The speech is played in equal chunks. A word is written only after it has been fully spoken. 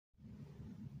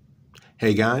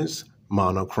Hey guys,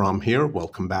 Monochrome here.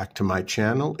 Welcome back to my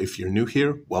channel. If you're new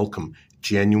here, welcome.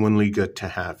 Genuinely good to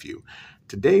have you.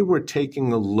 Today we're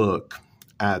taking a look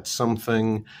at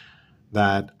something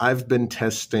that I've been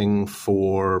testing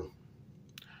for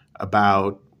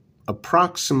about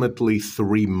approximately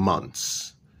 3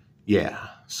 months. Yeah,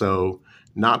 so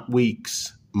not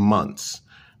weeks, months.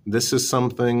 This is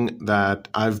something that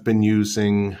I've been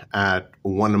using at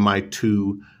one of my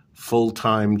 2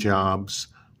 full-time jobs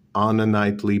on a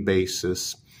nightly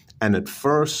basis. And at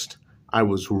first, I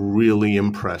was really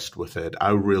impressed with it. I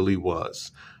really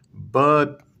was.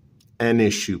 But an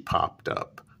issue popped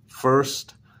up.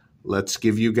 First, let's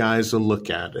give you guys a look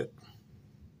at it.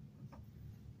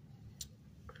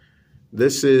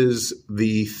 This is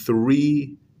the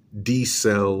 3D-cell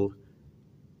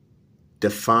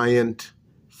Defiant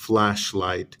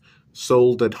flashlight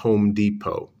sold at Home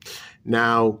Depot.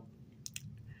 Now,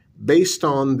 based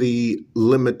on the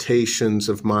limitations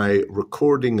of my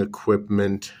recording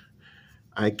equipment,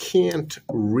 I can't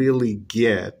really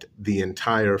get the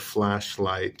entire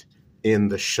flashlight in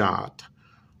the shot.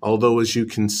 Although, as you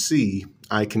can see,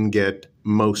 I can get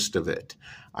most of it.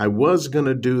 I was going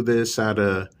to do this at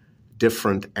a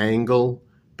different angle,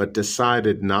 but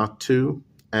decided not to.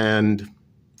 And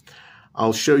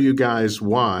I'll show you guys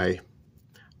why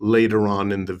later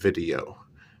on in the video.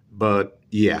 But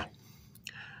yeah.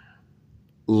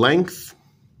 Length,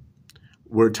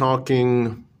 we're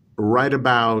talking right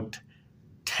about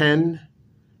 10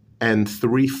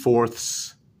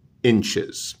 3/4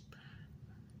 inches.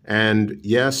 And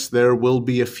yes, there will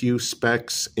be a few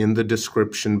specs in the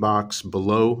description box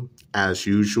below, as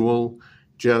usual,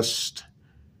 just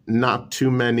not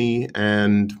too many.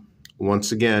 And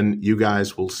once again, you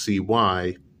guys will see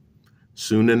why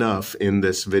soon enough in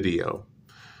this video.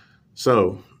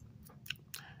 So,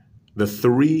 the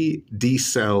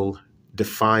 3D-cell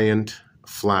Defiant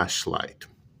flashlight.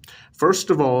 First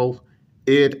of all,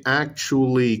 it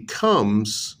actually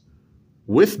comes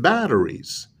with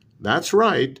batteries. That's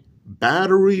right,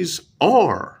 batteries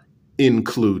are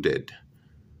included.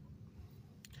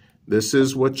 This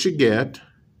is what you get.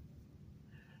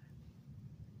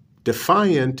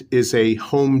 Defiant is a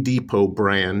Home Depot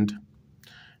brand,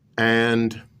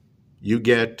 and you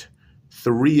get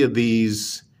 3 of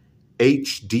these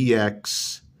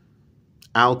HDX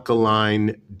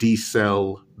alkaline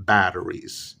D-cell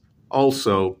batteries,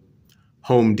 also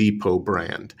Home Depot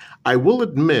brand. I will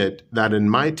admit that in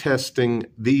my testing,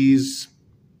 these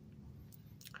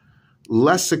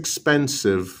less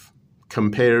expensive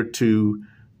compared to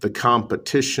the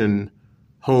competition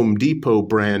Home Depot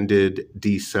branded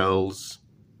D-cells,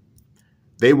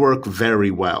 they work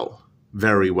very well,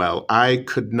 very well. I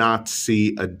could not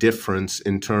see a difference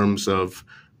in terms of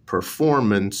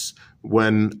performance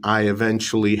when I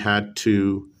eventually had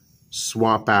to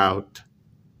swap out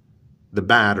the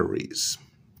batteries.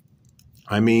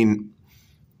 I mean,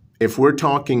 if we're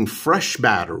talking fresh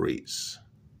batteries,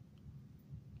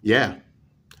 yeah,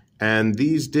 and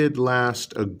these did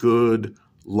last a good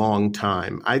long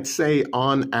time. I'd say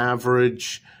on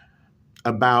average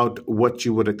about what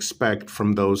you would expect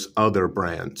from those other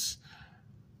brands.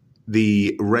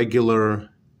 The regular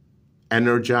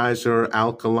Energizer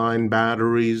alkaline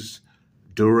batteries,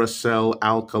 Duracell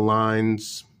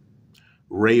alkalines,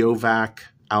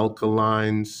 Rayovac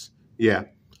alkalines. Yeah,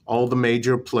 all the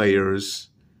major players.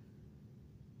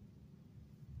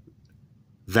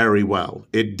 Very well.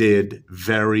 It did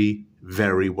very,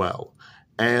 very well.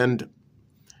 And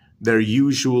they're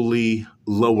usually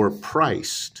lower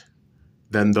priced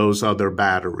than those other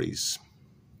batteries.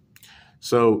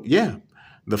 So yeah,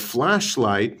 the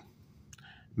flashlight,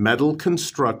 metal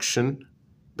construction,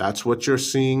 that's what you're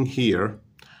seeing here.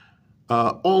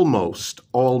 Almost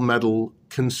all metal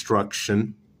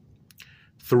construction.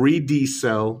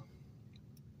 3D-cell,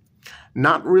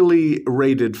 not really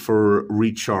rated for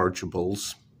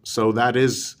rechargeables, so that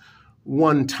is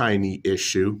one tiny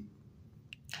issue.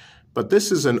 But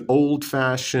this is an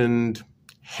old-fashioned,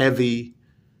 heavy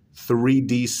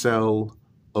 3D-cell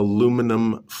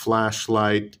aluminum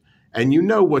flashlight. And you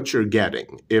know what you're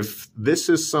getting. If this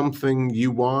is something you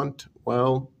want,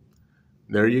 well,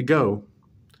 there you go.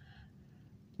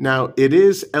 Now, it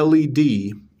is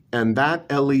LED, and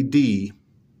that LED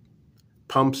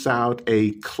pumps out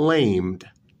a claimed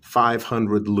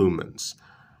 500 lumens.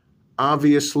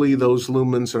 Obviously, those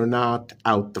lumens are not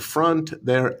out the front,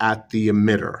 they're at the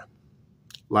emitter,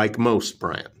 like most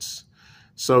brands.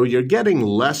 So you're getting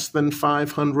less than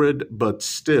 500, but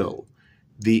still,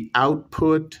 the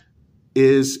output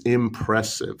is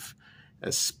impressive,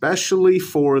 especially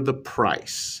for the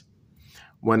price.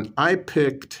 When I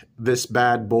picked this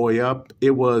bad boy up,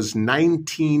 it was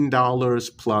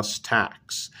 $19 plus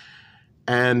tax.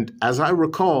 And as I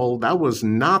recall, that was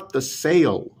not the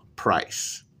sale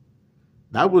price.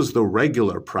 That was the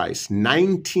regular price,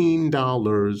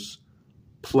 $19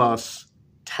 plus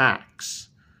tax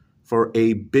for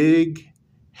a big,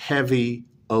 heavy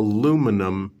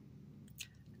aluminum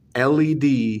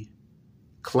LED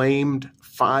claimed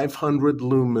 500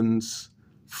 lumens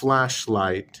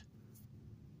flashlight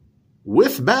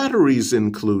with batteries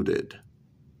included.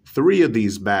 3 of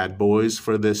these bad boys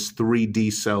for this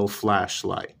 3D-cell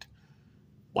flashlight.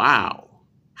 Wow,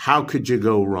 how could you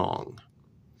go wrong?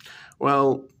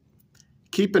 Well,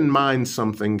 keep in mind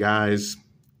something, guys.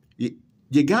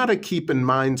 You gotta keep in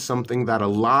mind something that a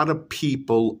lot of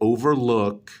people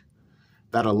overlook,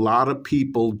 that a lot of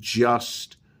people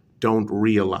just don't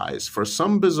realize. For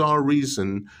some bizarre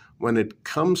reason, when it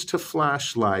comes to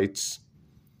flashlights,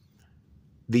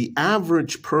 the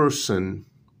average person,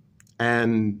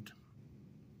 and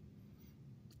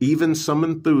even some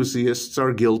enthusiasts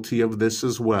are guilty of this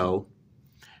as well,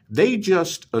 they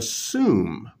just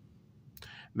assume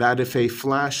that if a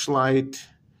flashlight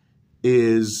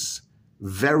is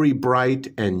very bright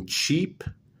and cheap,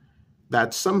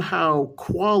 that somehow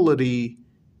quality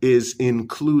is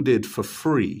included for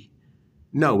free.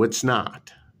 No, it's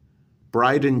not.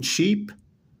 Bright and cheap,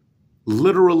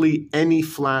 literally any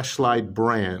flashlight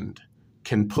brand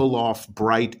can pull off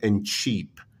bright and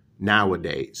cheap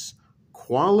nowadays.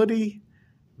 Quality,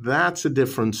 that's a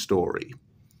different story.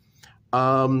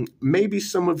 Maybe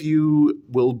some of you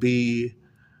will be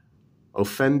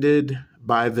offended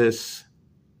by this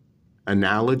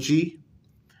analogy,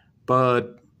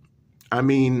 but I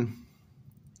mean,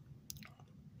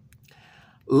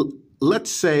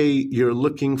 let's say you're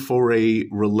looking for a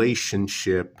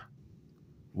relationship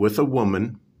with a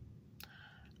woman.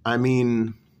 I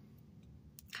mean,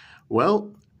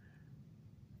 well,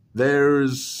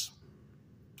 there's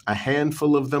a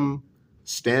handful of them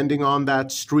standing on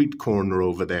that street corner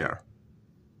over there.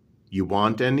 You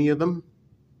want any of them?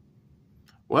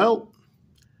 Well,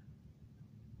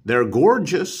 they're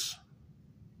gorgeous.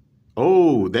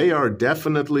 Oh, they are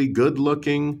definitely good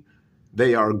looking.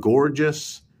 They are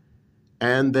gorgeous,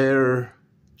 and they're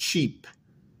cheap.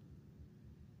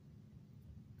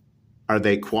 Are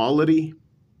they quality?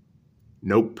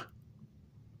 Nope.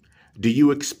 Do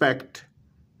you expect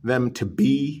them to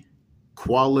be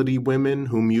quality women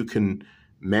whom you can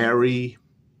marry?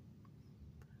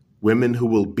 Women who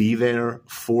will be there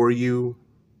for you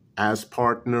as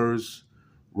partners,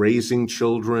 raising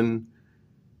children.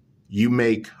 You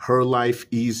make her life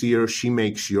easier, she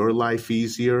makes your life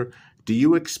easier. Do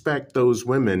you expect those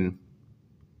women,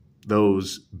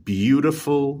 those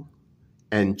beautiful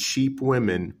and cheap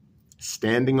women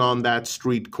standing on that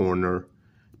street corner,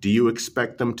 do you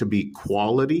expect them to be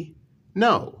quality?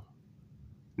 No.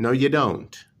 No, you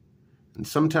don't. And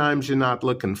sometimes you're not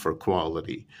looking for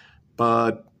quality.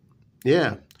 But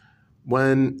yeah,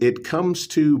 when it comes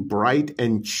to bright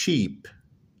and cheap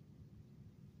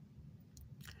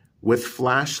with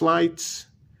flashlights,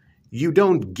 you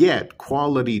don't get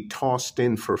quality tossed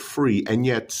in for free. And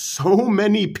yet so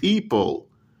many people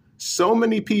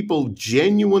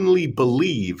genuinely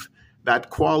believe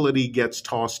that quality gets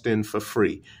tossed in for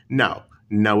free. No,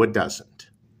 it doesn't.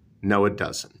 No, it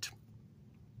doesn't.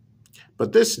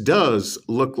 But this does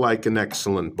look like an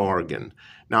excellent bargain.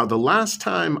 Now, the last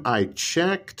time I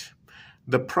checked,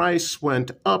 the price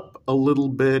went up a little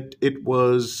bit. It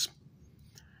was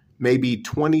maybe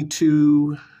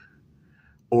 $22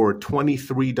 or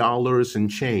 $23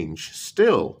 and change.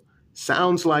 Still,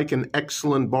 sounds like an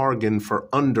excellent bargain for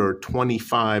under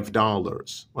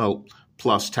 $25. Well,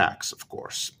 plus tax, of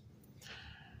course.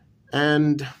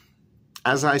 And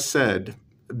as I said,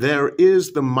 there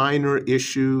is the minor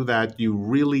issue that you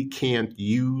really can't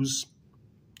use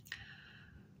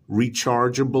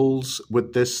rechargeables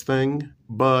with this thing,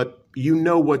 but you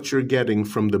know what you're getting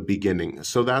from the beginning.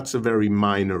 So that's a very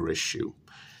minor issue.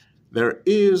 There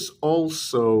is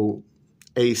also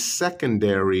a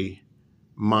secondary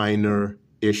minor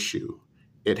issue.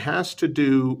 It has to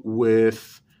do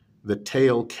with the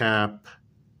tail cap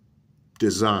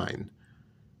design.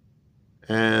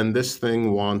 And this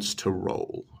thing wants to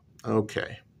roll.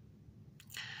 Okay.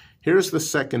 Here's the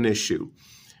second issue.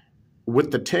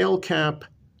 With the tail cap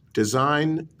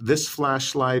design, this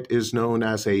flashlight is known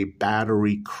as a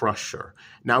battery crusher.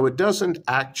 Now, it doesn't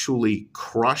actually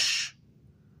crush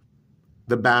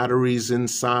the batteries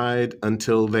inside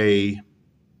until they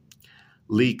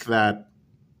leak that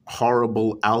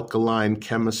horrible alkaline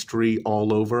chemistry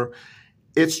all over.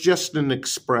 It's just an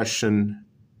expression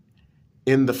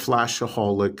in the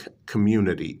flashaholic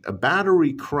community. A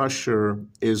battery crusher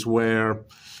is where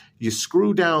you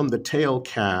screw down the tail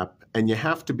cap, and you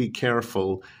have to be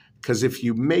careful because if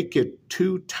you make it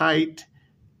too tight,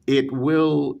 it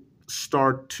will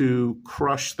start to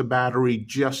crush the battery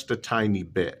just a tiny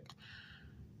bit.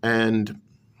 And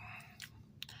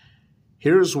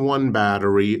here's one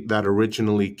battery that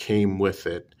originally came with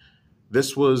it.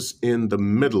 This was in the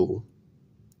middle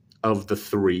of the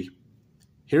three.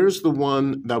 Here's the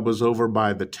one that was over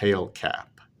by the tail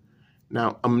cap.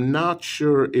 Now, I'm not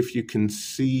sure if you can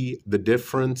see the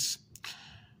difference.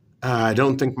 I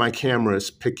don't think my camera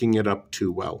is picking it up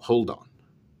too well. Hold on.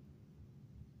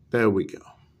 There we go.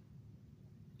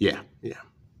 Yeah.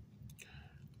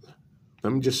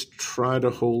 Let me just try to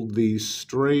hold these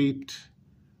straight.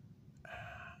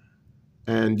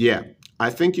 And yeah, I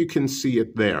think you can see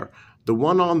it there. The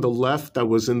one on the left that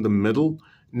was in the middle,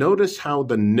 notice how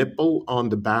the nipple on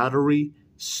the battery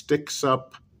sticks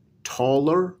up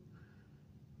taller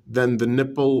than the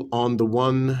nipple on the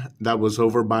one that was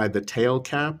over by the tail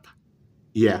cap?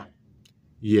 Yeah.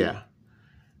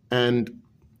 And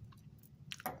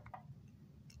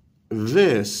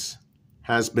this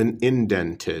has been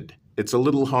indented. It's a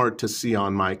little hard to see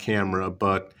on my camera,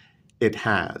 but it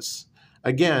has.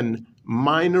 Again,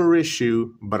 minor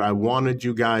issue, but I wanted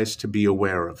you guys to be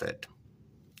aware of it.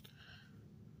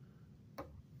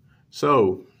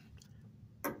 So,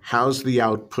 how's the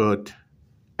output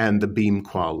and the beam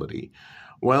quality?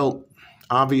 Well,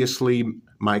 obviously,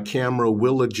 my camera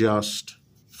will adjust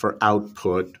for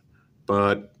output,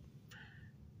 but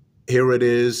here it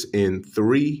is in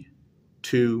 3,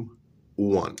 2,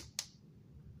 1.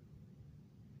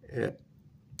 Yeah.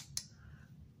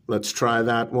 Let's try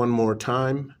that one more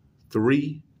time.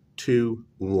 3, 2,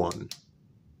 1.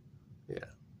 Yeah.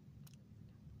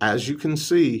 As you can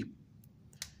see,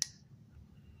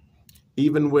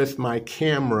 even with my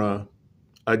camera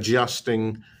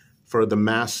adjusting for the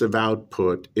massive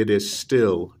output, it is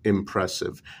still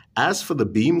impressive. As for the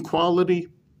beam quality,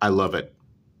 I love it.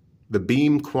 The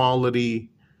beam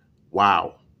quality,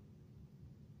 wow.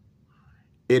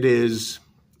 It is,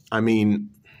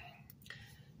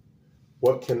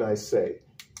 what can I say?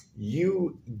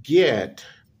 You get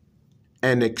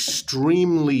an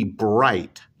extremely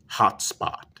bright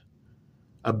hotspot.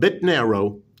 A bit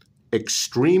narrow,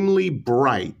 extremely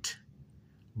bright,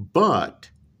 but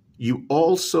you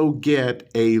also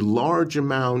get a large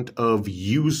amount of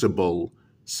usable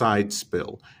side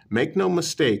spill. Make no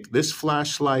mistake, this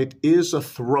flashlight is a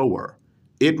thrower.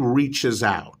 It reaches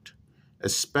out,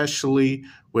 especially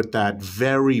with that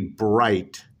very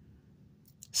bright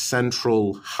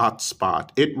central hotspot.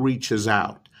 It reaches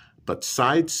out. But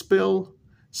side spill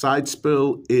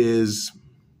is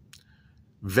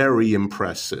very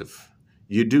impressive.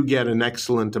 You do get an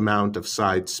excellent amount of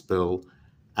side spill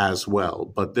as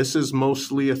well, but this is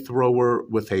mostly a thrower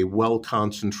with a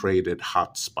well-concentrated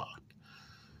hotspot.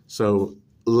 So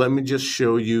let me just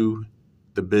show you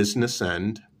the business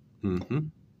end.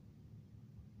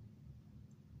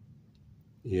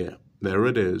 Yeah, there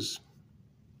it is.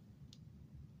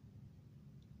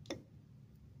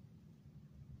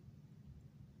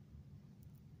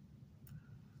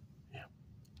 Yeah.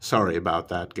 Sorry about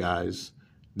that, guys.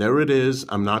 There it is.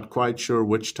 I'm not quite sure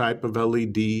which type of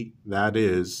LED that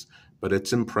is, but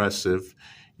it's impressive.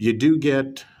 You do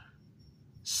get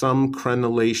some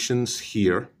crenellations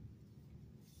here.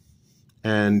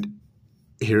 And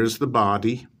here's the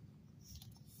body.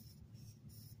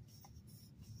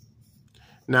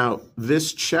 Now,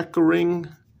 this checkering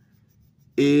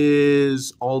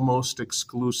is almost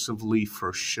exclusively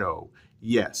for show.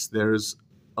 Yes, there's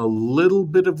a little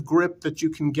bit of grip that you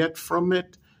can get from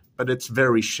it, but it's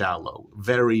very shallow,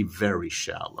 very, very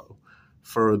shallow.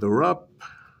 Further up,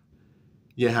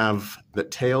 you have the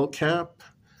tail cap.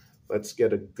 Let's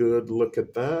get a good look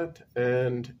at that.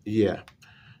 And yeah,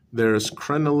 there's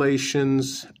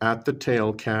crenellations at the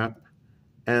tail cap,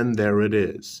 and there it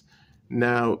is.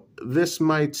 Now, this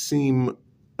might seem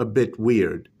a bit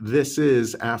weird. This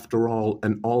is, after all,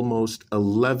 an almost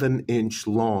 11-inch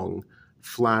long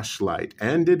flashlight,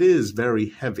 and it is very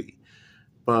heavy.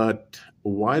 But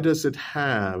why does it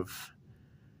have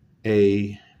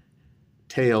a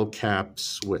tail cap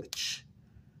switch?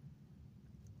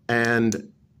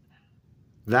 And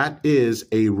that is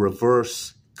a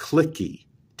reverse clicky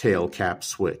tail cap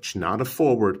switch, not a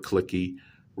forward clicky,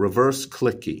 reverse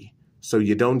clicky, so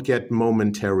you don't get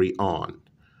momentary on.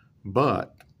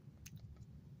 But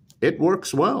it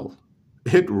works well.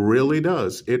 It really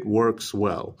does. It works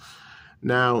well.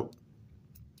 Now,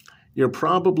 you're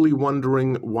probably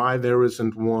wondering why there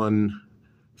isn't one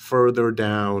further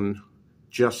down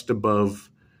just above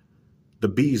the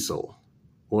bezel.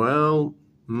 Well,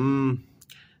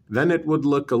 then it would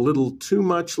look a little too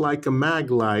much like a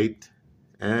mag light,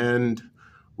 and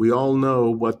we all know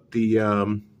what the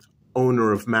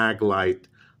owner of mag light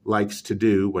likes to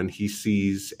do when he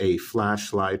sees a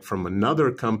flashlight from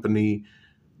another company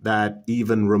that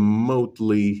even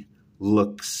remotely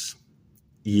looks,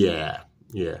 yeah.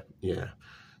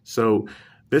 So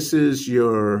this is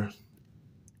your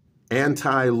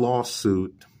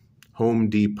anti-lawsuit Home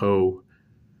Depot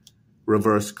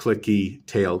reverse clicky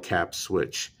tailcap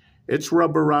switch. It's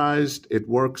rubberized, it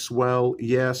works well,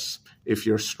 yes. If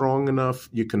you're strong enough,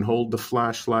 you can hold the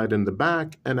flashlight in the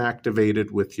back and activate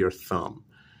it with your thumb.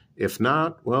 If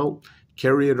not, well,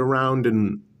 carry it around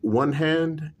in one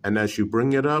hand, and as you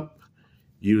bring it up,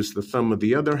 use the thumb of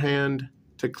the other hand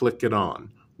to click it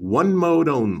on. One mode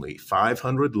only,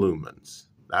 500 lumens.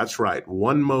 That's right,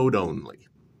 one mode only.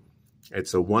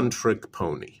 It's a one-trick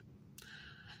pony.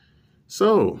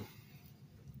 So,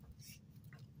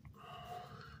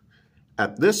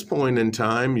 at this point in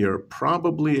time, you're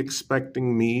probably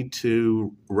expecting me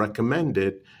to recommend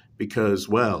it because,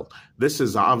 well, this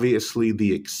is obviously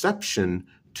the exception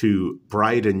to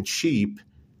bright and cheap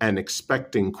and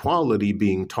expecting quality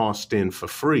being tossed in for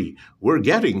free. We're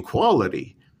getting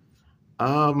quality.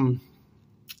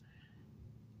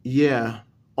 Yeah,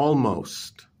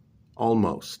 almost.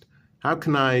 How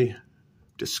can I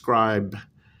describe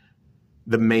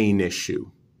the main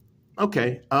issue?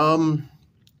 Okay,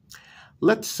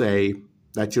 let's say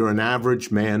that you're an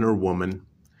average man or woman,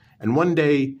 and one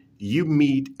day you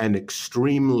meet an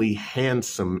extremely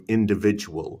handsome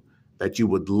individual that you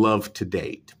would love to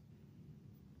date.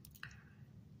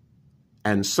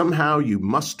 And somehow you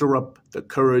muster up the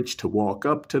courage to walk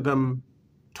up to them,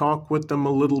 talk with them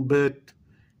a little bit,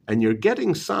 and you're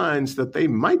getting signs that they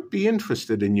might be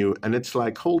interested in you. And it's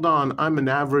like, hold on, I'm an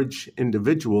average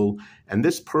individual, and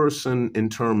this person, in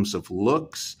terms of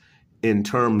looks, in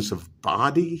terms of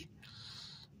body,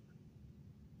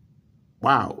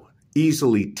 wow,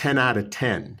 easily 10 out of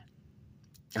 10.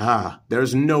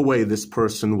 There's no way this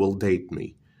person will date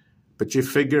me. But you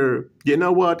figure, you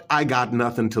know what? I got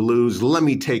nothing to lose. Let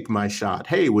me take my shot.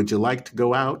 Hey, would you like to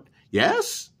go out?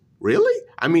 Yes? Really?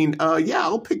 I mean, yeah,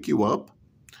 I'll pick you up.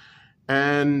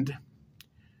 And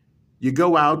you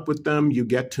go out with them, you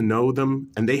get to know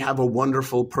them, and they have a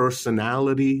wonderful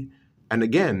personality. And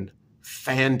again,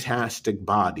 fantastic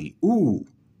body. Ooh,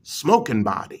 smoking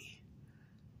body.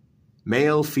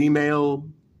 Male, female,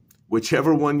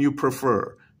 whichever one you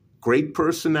prefer. Great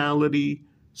personality,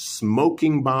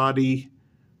 smoking body,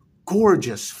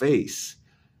 gorgeous face.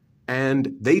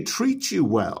 And they treat you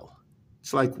well.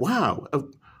 It's like, wow,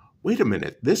 wait a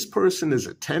minute, this person is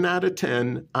a 10 out of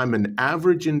 10. I'm an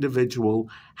average individual.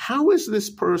 How is this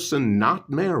person not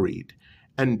married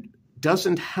and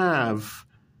doesn't have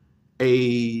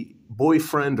a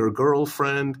boyfriend or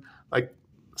girlfriend? Like,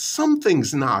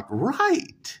 something's not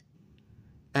right.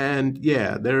 And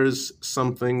yeah, there's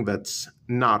something that's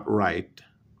not right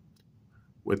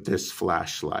with this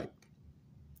flashlight.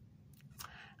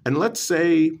 And let's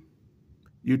say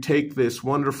you take this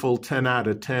wonderful 10 out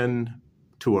of 10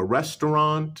 to a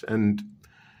restaurant and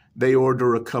they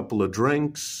order a couple of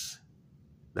drinks,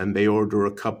 then they order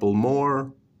a couple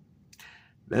more,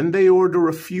 then they order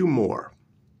a few more.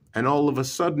 And all of a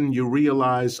sudden you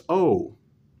realize, oh,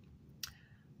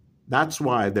 that's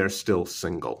why they're still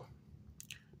single.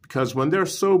 Because when they're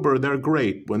sober, they're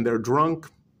great. When they're drunk,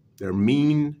 they're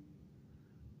mean,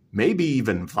 maybe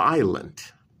even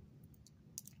violent.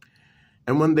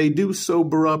 And when they do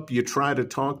sober up, you try to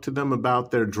talk to them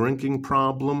about their drinking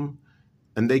problem,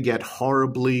 and they get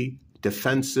horribly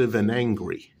defensive and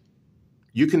angry.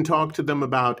 You can talk to them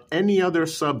about any other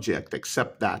subject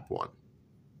except that one.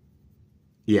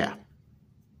 Yeah.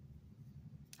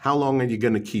 How long are you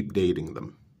going to keep dating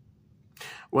them?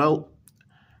 Well,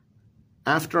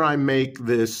 after I make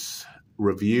this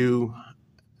review,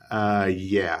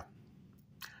 yeah.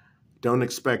 Don't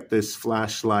expect this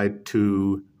flashlight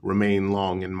to remain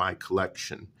long in my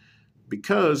collection.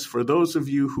 Because for those of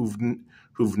you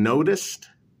who've noticed,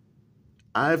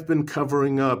 I've been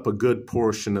covering up a good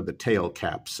portion of the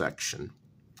tailcap section.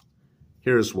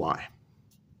 Here's why.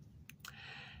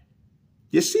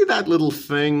 You see that little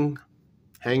thing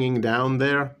hanging down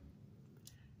there?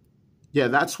 Yeah,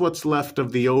 that's what's left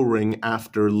of the O-ring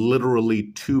after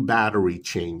literally 2 battery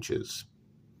changes.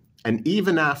 And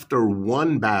even after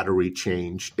 1 battery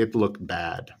change, it looked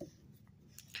bad.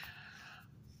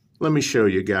 Let me show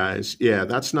you guys. Yeah,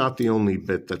 that's not the only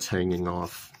bit that's hanging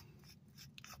off.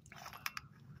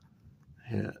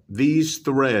 Yeah, these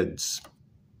threads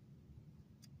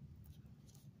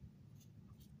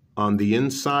on the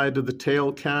inside of the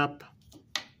tail cap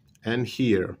and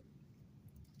here,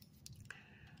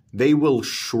 they will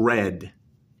shred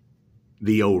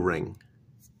the O-ring.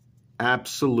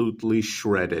 Absolutely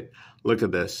shred it. Look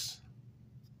at this.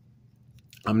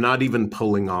 I'm not even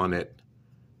pulling on it.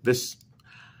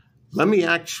 Let me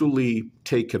actually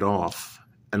take it off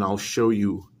and I'll show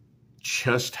you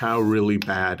just how really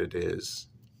bad it is.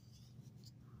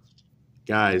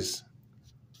 Guys,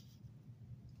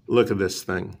 look at this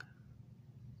thing.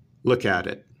 Look at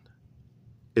it.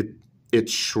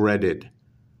 It's shredded.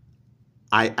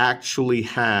 I actually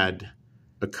had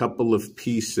a couple of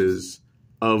pieces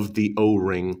of the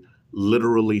O-ring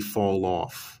literally fall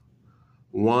off.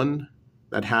 One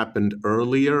that happened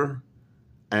earlier,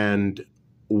 and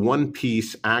one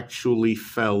piece actually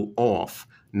fell off.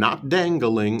 Not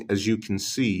dangling, as you can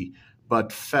see,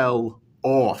 but fell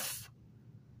off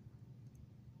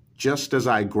just as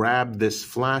I grabbed this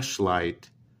flashlight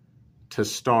to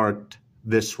start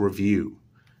this review.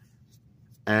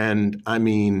 And I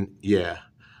mean, yeah,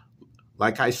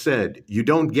 like I said, you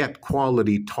don't get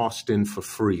quality tossed in for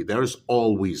free. There's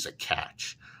always a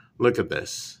catch. Look at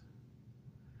this.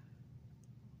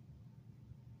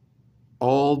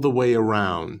 All the way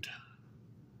around.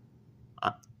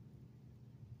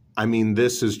 I mean,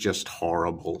 this is just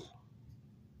horrible.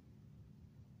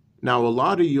 Now, a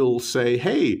lot of you'll say,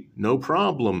 hey, no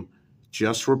problem,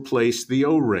 just replace the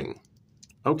O-ring.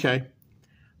 Okay.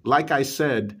 Like I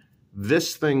said,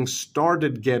 this thing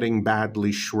started getting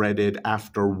badly shredded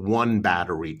after one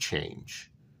battery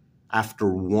change.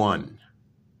 After one.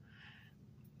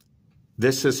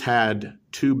 This has had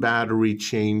 2 battery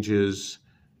changes,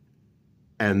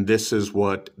 and this is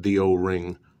what the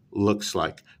O-ring looks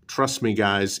like. Trust me,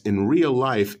 guys, in real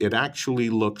life, it actually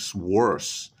looks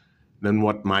worse than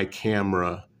what my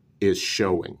camera is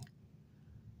showing.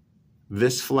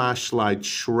 This flashlight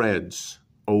shreds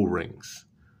O-rings.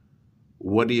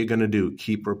 What are you going to do?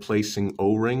 Keep replacing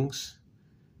O-rings?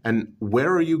 And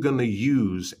where are you going to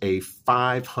use a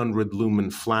 500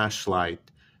 lumen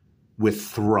flashlight with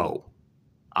throw?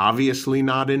 Obviously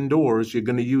not indoors. You're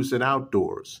going to use it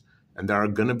outdoors. And there are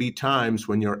going to be times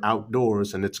when you're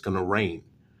outdoors and it's going to rain.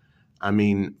 I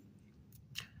mean,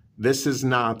 this is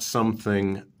not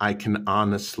something I can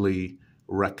honestly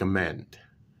recommend.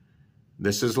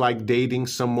 This is like dating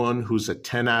someone who's a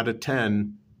 10 out of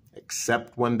 10,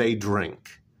 except when they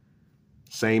drink.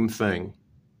 Same thing.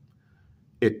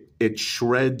 It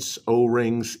shreds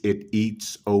O-rings. It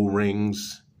eats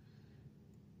O-rings.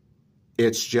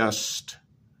 It's just,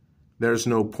 there's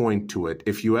no point to it.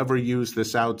 If you ever use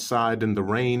this outside in the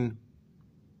rain,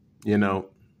 you know,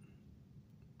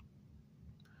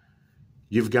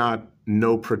 you've got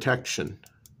no protection.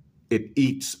 It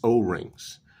eats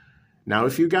O-rings. Now,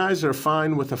 if you guys are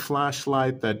fine with a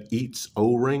flashlight that eats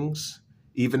O-rings,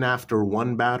 even after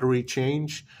one battery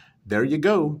change, there you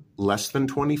go. Less than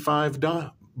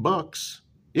 $25 bucks.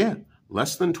 Yeah,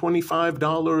 less than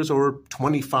 $25 or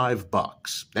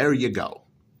 $25. There you go.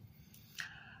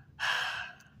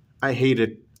 I hate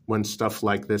it when stuff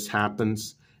like this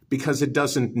happens because it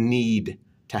doesn't need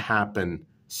to happen.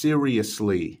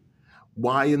 Seriously.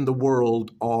 Why in the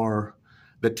world are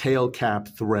the tail cap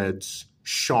threads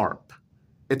sharp?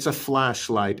 It's a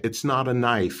flashlight. It's not a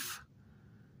knife.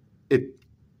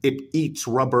 It eats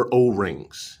rubber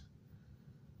O-rings.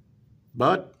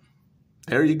 But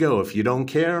there you go. If you don't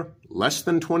care, less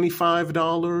than $25,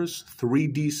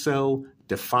 3D-cell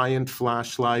Defiant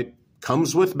flashlight,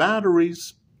 comes with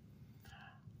batteries.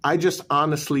 I just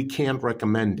honestly can't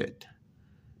recommend it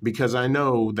because I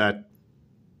know that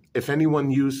if anyone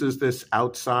uses this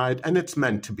outside, and it's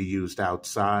meant to be used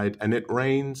outside, and it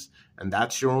rains, and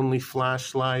that's your only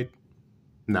flashlight,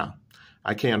 no,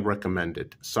 I can't recommend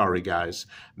it. Sorry, guys.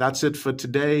 That's it for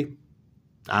today.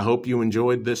 I hope you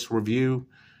enjoyed this review.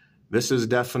 This is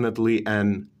definitely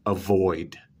an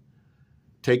avoid.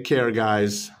 Take care,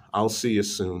 guys. I'll see you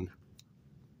soon.